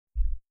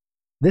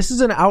This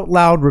is an out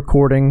loud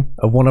recording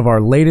of one of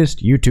our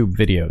latest YouTube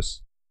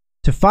videos.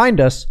 To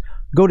find us,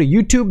 go to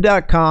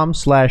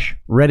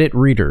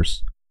youtube.com/redditreaders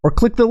or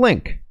click the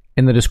link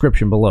in the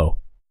description below.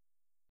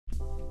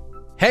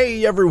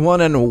 Hey everyone,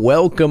 and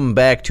welcome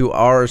back to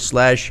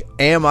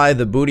r/Am I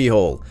the Booty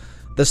Hole,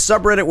 the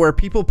subreddit where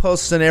people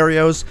post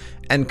scenarios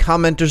and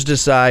commenters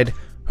decide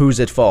who's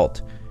at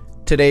fault.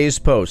 Today's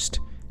post: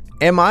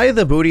 am I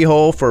the booty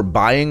hole for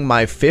buying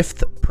my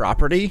 5th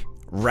property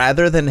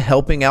rather than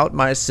helping out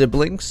my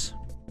siblings?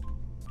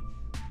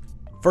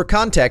 For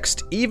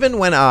context, even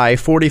when I,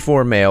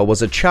 44 male,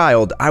 was a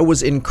child, I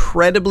was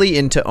incredibly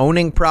into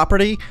owning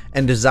property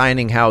and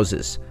designing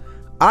houses.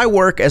 I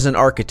work as an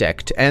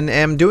architect and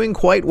am doing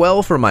quite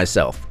well for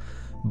myself.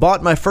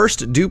 Bought my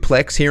first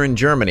duplex here in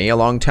Germany a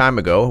long time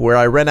ago, where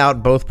I rent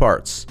out both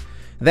parts.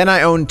 Then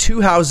I own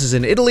 2 houses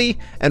in Italy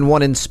and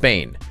 1 in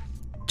Spain.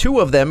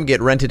 2 of them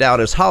get rented out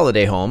as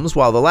holiday homes,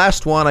 while the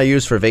last one I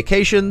use for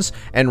vacations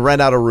and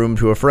rent out a room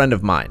to a friend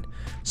of mine.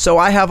 So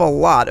I have a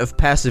lot of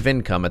passive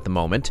income at the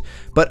moment,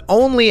 but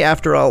only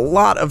after a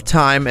lot of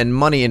time and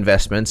money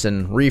investments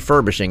in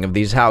refurbishing of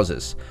these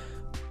houses.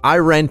 I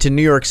rent in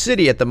New York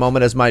City at the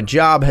moment as my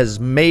job has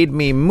made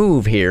me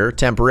move here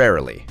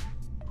temporarily.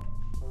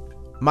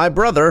 My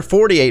brother,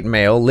 48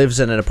 male, lives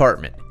in an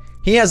apartment.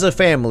 He has a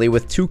family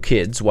with 2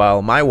 kids,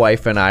 while my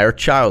wife and I are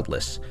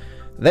childless.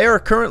 They are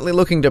currently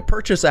looking to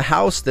purchase a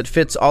house that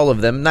fits all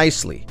of them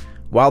nicely.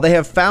 While they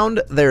have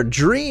found their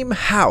dream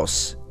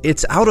house,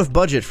 it's out of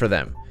budget for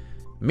them.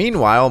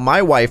 Meanwhile,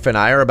 my wife and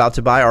I are about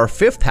to buy our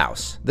 5th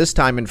house, this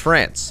time in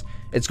France.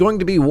 It's going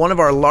to be one of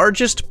our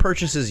largest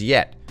purchases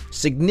yet,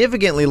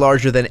 significantly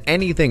larger than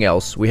anything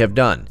else we have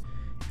done.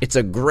 It's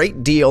a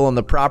great deal on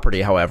the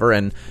property, however,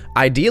 and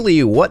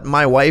ideally what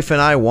my wife and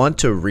I want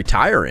to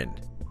retire in.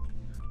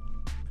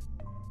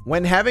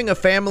 When having a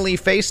family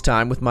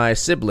FaceTime with my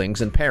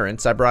siblings and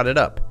parents, I brought it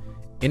up.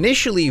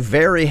 Initially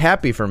very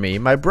happy for me,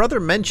 my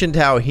brother mentioned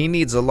how he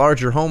needs a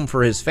larger home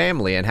for his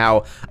family and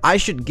how I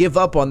should give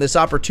up on this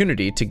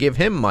opportunity to give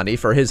him money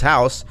for his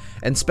house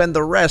and spend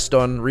the rest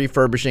on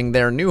refurbishing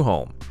their new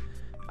home.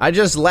 I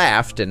just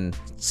laughed and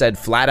said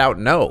flat out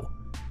no.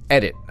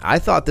 Edit: I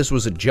thought this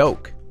was a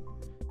joke.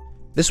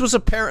 This was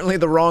apparently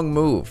the wrong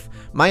move.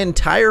 My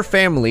entire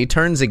family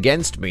turns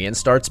against me and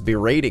starts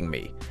berating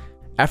me.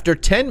 After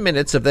 10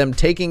 minutes of them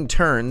taking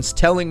turns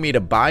telling me to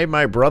buy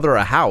my brother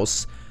a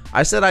house,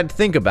 I said I'd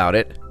think about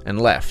it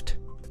and left.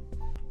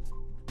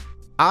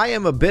 I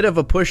am a bit of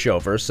a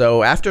pushover,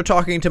 so after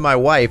talking to my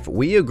wife,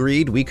 we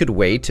agreed we could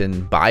wait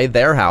and buy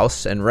their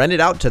house and rent it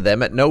out to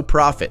them at no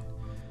profit.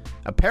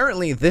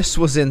 Apparently, this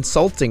was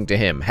insulting to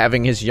him,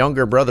 having his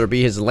younger brother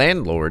be his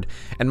landlord,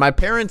 and my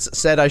parents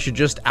said I should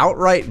just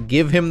outright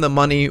give him the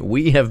money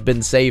we have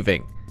been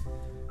saving.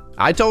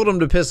 I told him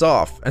to piss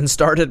off and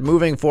started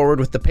moving forward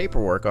with the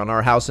paperwork on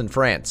our house in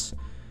France.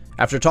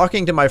 After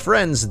talking to my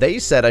friends, they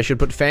said I should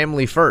put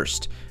family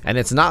first, and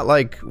it's not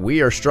like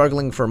we are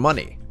struggling for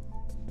money.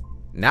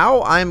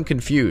 Now I'm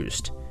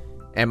confused.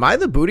 Am I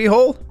the booty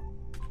hole?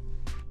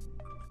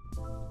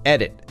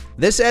 Edit: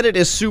 this edit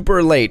is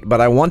super late,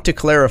 but I want to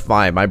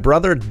clarify my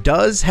brother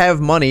does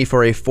have money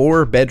for a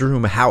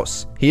 4-bedroom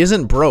house. He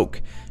isn't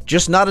broke,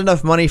 just not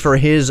enough money for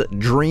his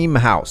dream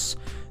house.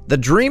 The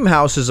dream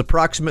house is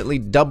approximately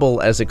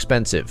double as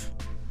expensive.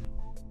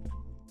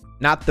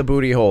 Not the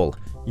booty hole.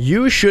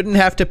 You shouldn't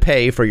have to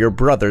pay for your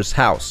brother's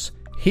house.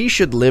 He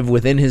should live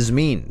within his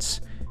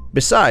means.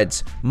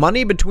 Besides,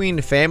 money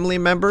between family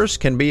members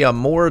can be a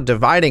more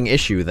dividing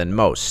issue than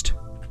most.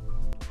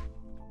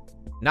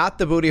 Not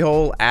the booty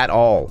hole at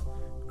all.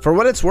 For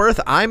what it's worth,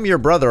 I'm your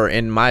brother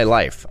in my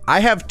life.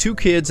 I have 2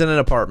 kids in an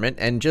apartment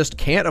and just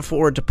can't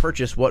afford to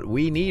purchase what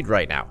we need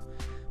right now.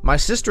 My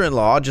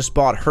sister-in-law just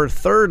bought her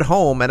 3rd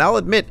home, and I'll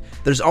admit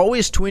there's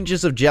always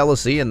twinges of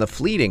jealousy and the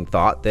fleeting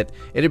thought that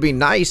it'd be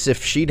nice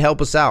if she'd help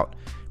us out.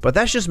 But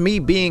that's just me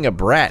being a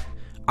brat.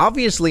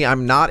 Obviously,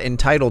 I'm not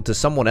entitled to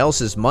someone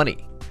else's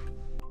money.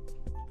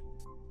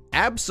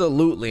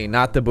 Absolutely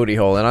not the booty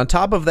hole, and on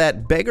top of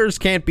that, beggars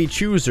can't be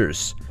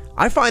choosers.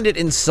 I find it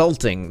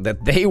insulting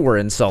that they were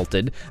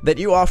insulted, that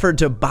you offered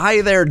to buy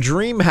their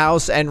dream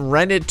house and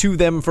rent it to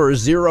them for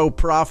 0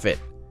 profit.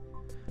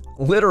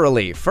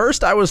 Literally,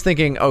 first I was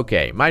thinking,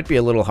 okay, might be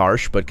a little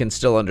harsh, but can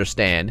still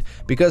understand,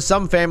 because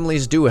some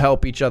families do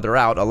help each other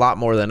out a lot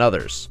more than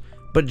others.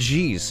 But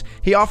geez,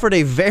 he offered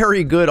a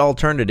very good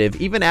alternative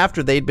even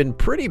after they'd been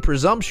pretty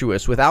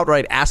presumptuous with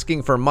outright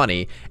asking for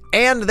money,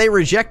 and they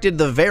rejected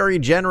the very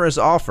generous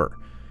offer.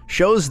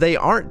 Shows they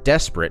aren't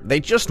desperate,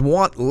 they just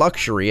want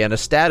luxury and a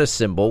status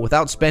symbol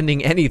without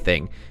spending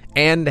anything,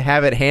 and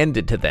have it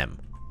handed to them.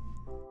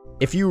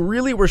 If you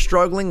really were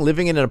struggling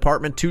living in an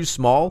apartment too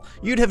small,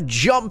 you'd have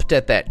jumped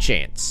at that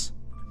chance.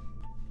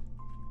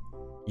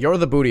 You're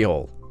the booty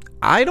hole.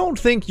 I don't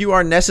think you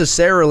are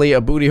necessarily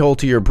a booty hole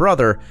to your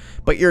brother,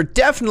 but you're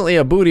definitely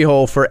a booty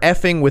hole for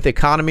effing with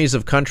economies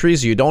of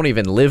countries you don't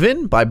even live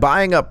in by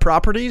buying up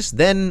properties,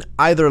 then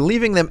either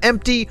leaving them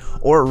empty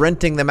or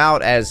renting them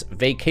out as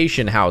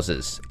vacation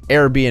houses.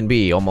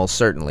 Airbnb almost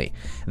certainly,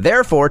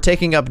 therefore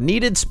taking up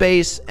needed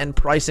space and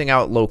pricing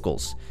out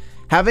locals.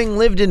 Having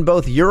lived in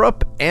both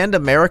Europe and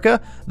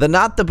America, the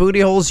not the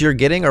booty holes you're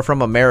getting are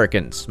from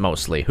Americans,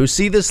 mostly, who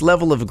see this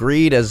level of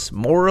greed as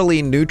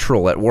morally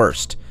neutral at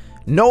worst.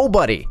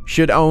 Nobody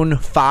should own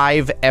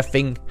 5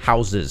 effing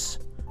houses.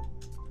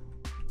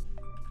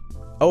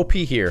 OP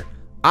here.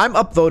 I'm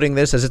upvoting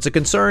this as it's a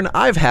concern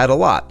I've had a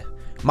lot.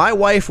 My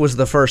wife was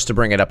the first to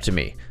bring it up to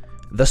me.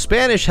 The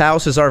Spanish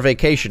house is our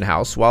vacation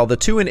house, while the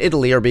 2 in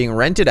Italy are being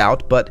rented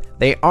out, but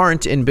they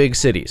aren't in big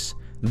cities.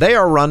 They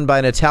are run by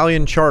an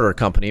Italian charter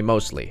company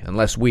mostly,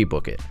 unless we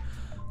book it.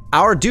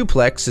 Our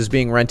duplex is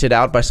being rented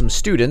out by some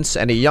students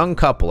and a young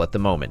couple at the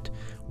moment.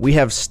 We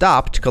have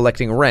stopped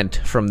collecting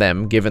rent from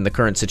them given the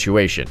current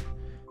situation.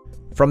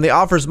 From the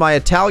offers my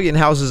Italian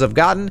houses have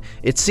gotten,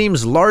 it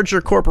seems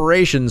larger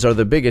corporations are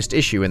the biggest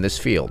issue in this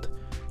field.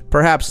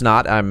 Perhaps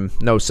not, I'm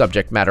no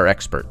subject matter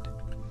expert.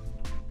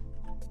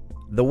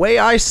 The way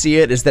I see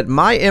it is that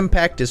my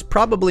impact is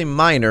probably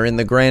minor in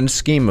the grand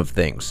scheme of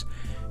things.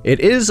 It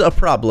is a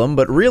problem,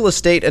 but real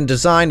estate and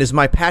design is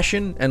my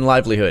passion and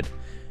livelihood.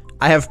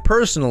 I have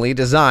personally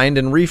designed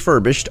and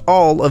refurbished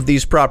all of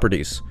these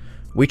properties.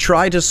 We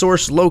try to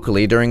source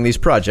locally during these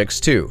projects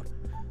too.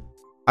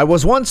 I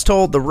was once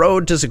told the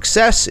road to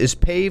success is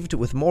paved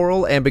with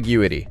moral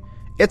ambiguity.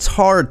 It's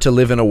hard to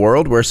live in a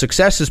world where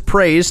success is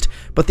praised,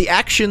 but the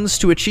actions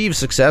to achieve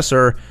success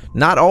are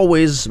not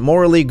always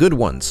morally good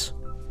ones.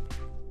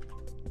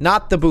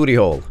 Not the booty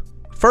hole.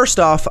 First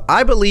off,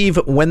 I believe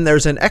when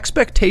there's an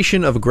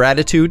expectation of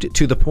gratitude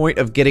to the point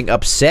of getting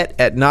upset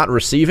at not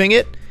receiving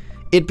it,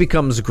 it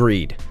becomes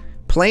greed.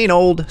 Plain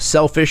old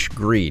selfish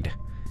greed.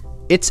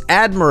 It's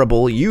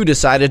admirable you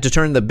decided to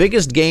turn the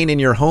biggest gain in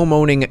your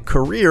home-owning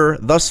career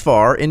thus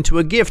far into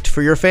a gift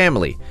for your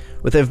family,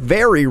 with a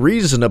very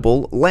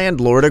reasonable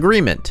landlord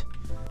agreement.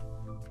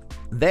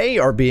 They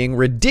are being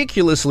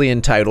ridiculously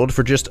entitled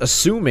for just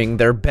assuming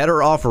their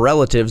better-off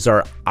relatives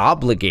are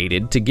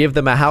obligated to give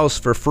them a house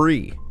for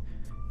free.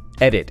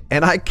 Edit.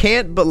 And I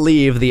can't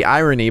believe the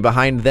irony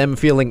behind them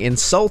feeling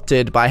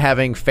insulted by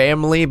having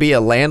family be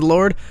a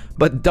landlord,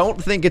 but don't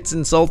think it's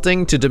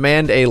insulting to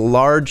demand a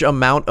large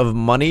amount of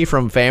money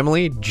from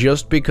family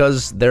just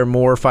because they're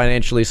more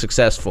financially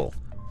successful.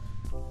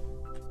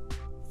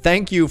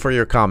 Thank you for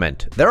your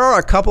comment. There are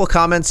a couple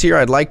comments here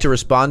I'd like to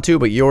respond to,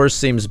 but yours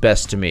seems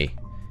best to me.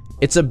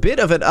 It's a bit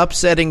of an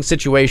upsetting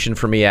situation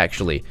for me,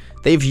 actually.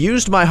 They've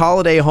used my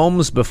holiday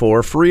homes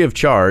before free of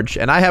charge,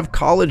 and I have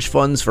college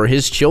funds for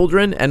his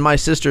children and my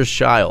sister's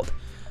child.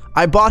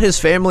 I bought his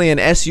family an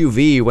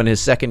SUV when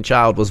his second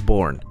child was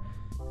born.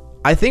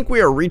 I think we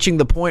are reaching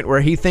the point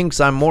where he thinks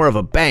I'm more of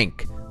a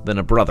bank than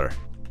a brother.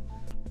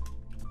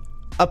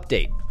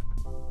 Update.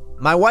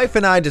 My wife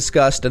and I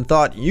discussed and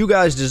thought you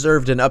guys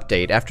deserved an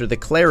update after the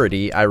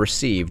clarity I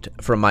received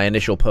from my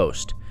initial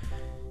post.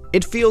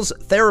 It feels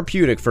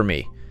therapeutic for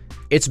me.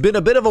 It's been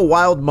a bit of a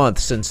wild month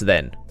since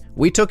then.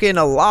 We took in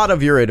a lot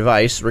of your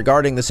advice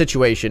regarding the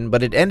situation,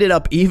 but it ended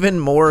up even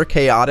more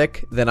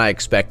chaotic than I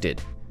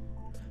expected.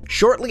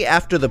 Shortly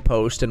after the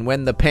post and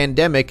when the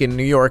pandemic in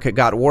New York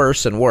got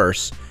worse and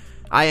worse,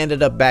 I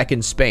ended up back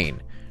in Spain.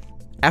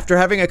 After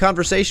having a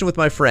conversation with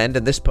my friend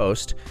and this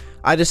post,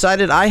 I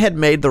decided I had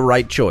made the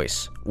right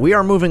choice. We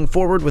are moving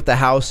forward with the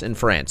house in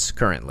France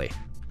currently.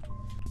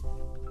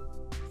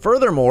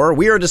 Furthermore,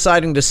 we are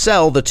deciding to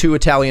sell the 2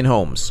 Italian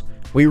homes.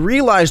 We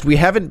realized we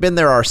haven't been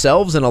there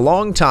ourselves in a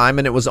long time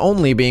and it was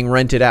only being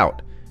rented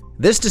out.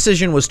 This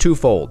decision was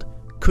twofold.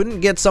 Couldn't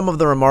get some of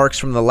the remarks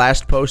from the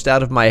last post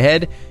out of my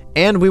head,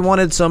 and we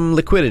wanted some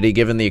liquidity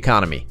given the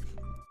economy.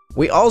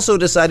 We also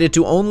decided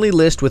to only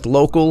list with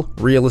local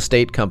real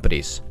estate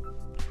companies.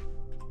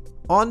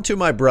 On to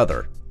my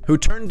brother, who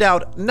turned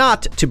out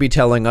not to be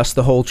telling us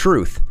the whole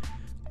truth.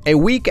 A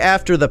week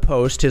after the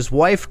post, his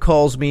wife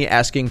calls me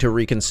asking to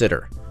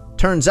reconsider.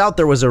 Turns out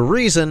there was a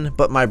reason,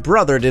 but my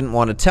brother didn't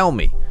want to tell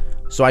me.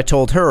 So I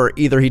told her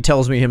either he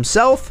tells me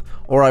himself,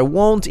 or I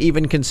won't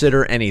even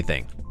consider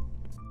anything.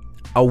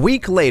 A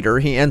week later,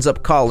 he ends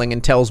up calling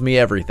and tells me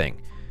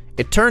everything.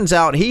 It turns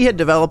out he had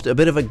developed a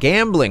bit of a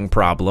gambling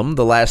problem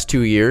the last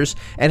 2 years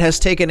and has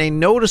taken a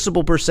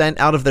noticeable percent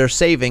out of their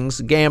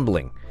savings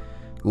gambling.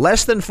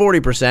 Less than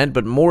 40%,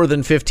 but more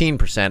than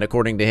 15%,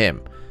 according to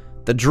him.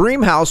 The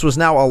dream house was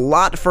now a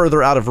lot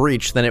further out of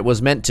reach than it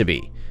was meant to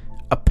be.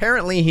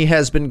 Apparently, he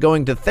has been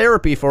going to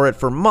therapy for it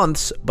for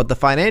months, but the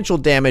financial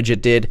damage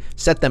it did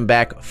set them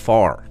back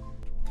far.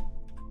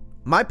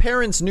 My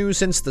parents knew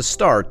since the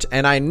start,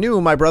 and I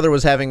knew my brother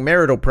was having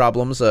marital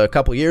problems a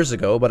couple years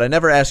ago, but I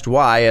never asked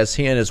why, as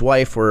he and his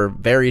wife were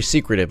very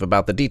secretive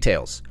about the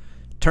details.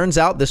 Turns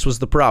out this was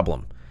the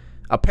problem.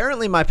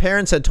 Apparently, my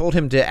parents had told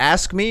him to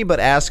ask me, but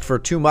ask for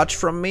too much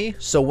from me,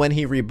 so when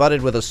he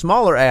rebutted with a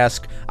smaller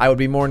ask, I would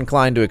be more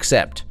inclined to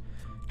accept.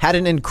 Had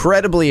an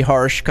incredibly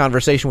harsh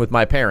conversation with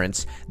my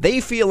parents.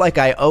 They feel like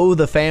I owe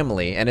the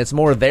family, and it's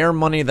more their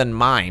money than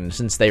mine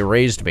since they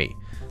raised me.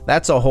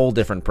 That's a whole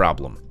different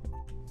problem.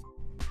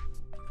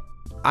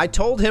 I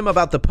told him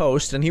about the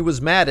post, and he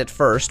was mad at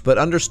first, but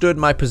understood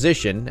my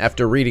position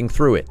after reading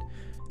through it.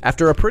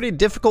 After a pretty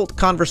difficult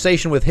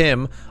conversation with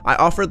him, I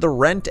offered the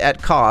rent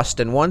at cost,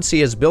 and once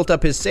he has built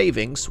up his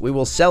savings, we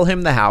will sell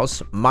him the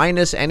house,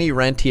 minus any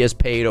rent he has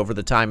paid over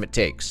the time it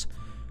takes.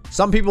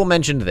 Some people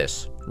mentioned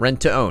this, rent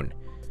to own.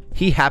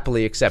 He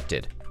happily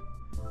accepted.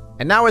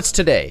 And now it's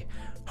today.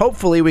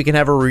 Hopefully we can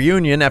have a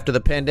reunion after the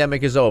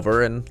pandemic is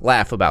over and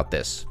laugh about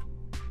this.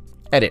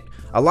 Edit.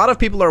 A lot of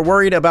people are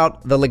worried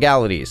about the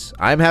legalities.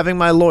 I'm having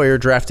my lawyer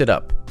draft it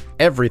up.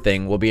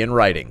 Everything will be in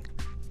writing.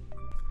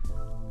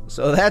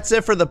 So that's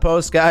it for the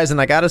post, guys,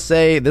 and I gotta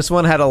say, this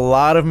one had a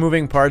lot of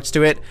moving parts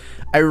to it.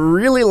 I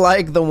really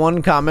like the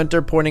one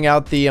commenter pointing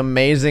out the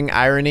amazing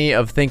irony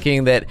of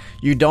thinking that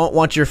you don't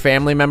want your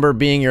family member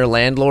being your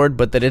landlord,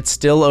 but that it's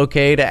still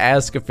okay to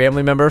ask a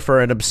family member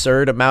for an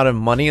absurd amount of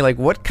money. Like,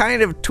 what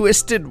kind of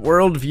twisted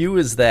worldview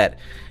is that?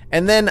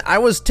 And then I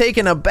was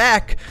taken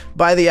aback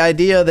by the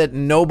idea that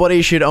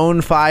nobody should own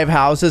 5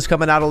 houses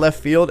coming out of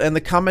left field, and the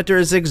commenter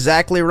is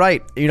exactly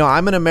right. You know,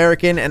 I'm an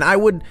American, and I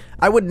would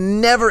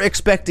never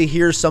expect to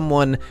hear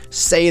someone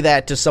say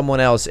that to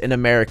someone else in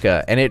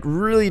America, and it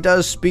really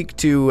does speak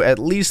to at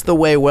least the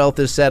way wealth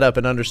is set up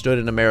and understood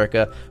in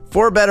America.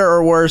 For better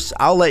or worse,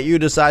 I'll let you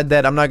decide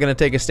that. I'm not going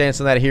to take a stance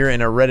on that here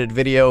in a Reddit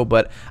video,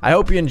 but I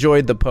hope you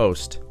enjoyed the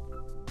post.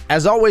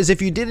 As always,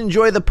 if you did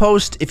enjoy the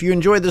post, if you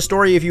enjoyed the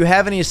story, if you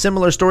have any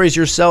similar stories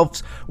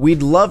yourselves,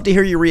 we'd love to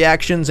hear your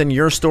reactions and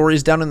your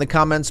stories down in the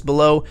comments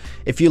below.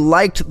 If you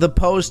liked the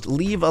post,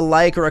 leave a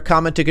like or a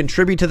comment to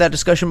contribute to that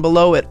discussion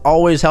below. It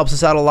always helps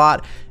us out a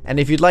lot. And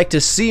if you'd like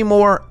to see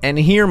more and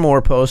hear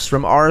more posts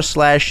from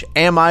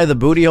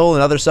r/amithebootyhole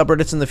and other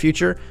subreddits in the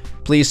future,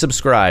 please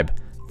subscribe.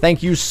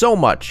 Thank you so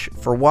much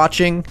for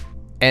watching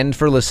and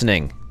for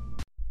listening.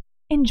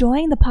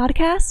 Enjoying the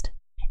podcast?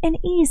 An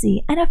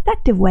easy and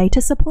effective way to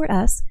support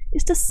us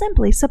is to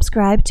simply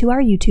subscribe to our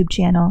YouTube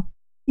channel.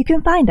 You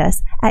can find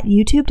us at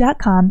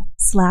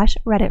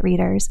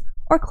youtube.com/redditreaders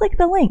or click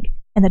the link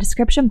in the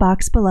description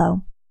box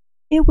below.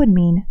 It would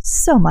mean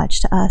so much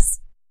to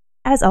us.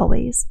 As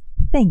always,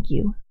 thank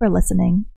you for listening.